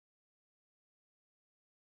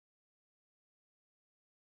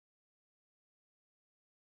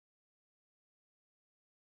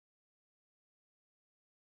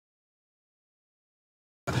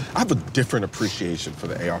I have a different appreciation for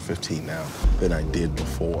the AR-15 now than I did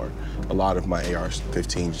before. A lot of my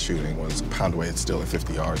AR-15 shooting was pound away, it's still at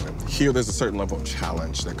 50 yards. And here, there's a certain level of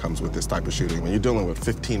challenge that comes with this type of shooting. When you're dealing with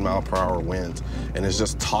 15-mile-per-hour winds, and it's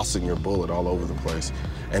just tossing your bullet all over the place,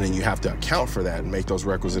 and then you have to account for that and make those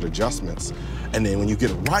requisite adjustments. And then when you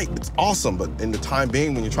get it right, it's awesome, but in the time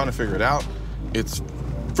being, when you're trying to figure it out, it's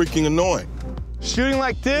freaking annoying. Shooting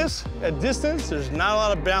like this, at distance, there's not a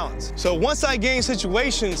lot of balance. So once I gain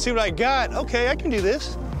situation, see what I got, okay, I can do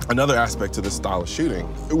this. Another aspect to this style of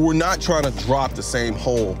shooting, we're not trying to drop the same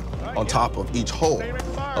hole on top of each hole.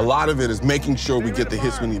 A lot of it is making sure we get the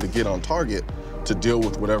hits we need to get on target to deal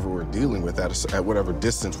with whatever we're dealing with at whatever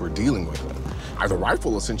distance we're dealing with it. The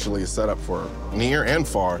rifle essentially is set up for near and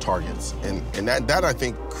far targets, and that I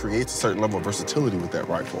think creates a certain level of versatility with that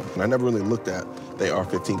rifle. And I never really looked at the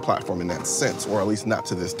AR-15 platform in that sense, or at least not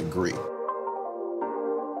to this degree.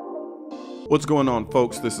 What's going on,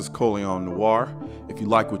 folks? This is Colion Noir. If you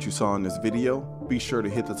like what you saw in this video, be sure to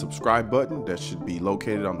hit the subscribe button that should be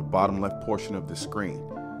located on the bottom left portion of the screen.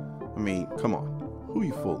 I mean, come on, who are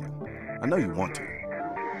you fooling? I know you want to.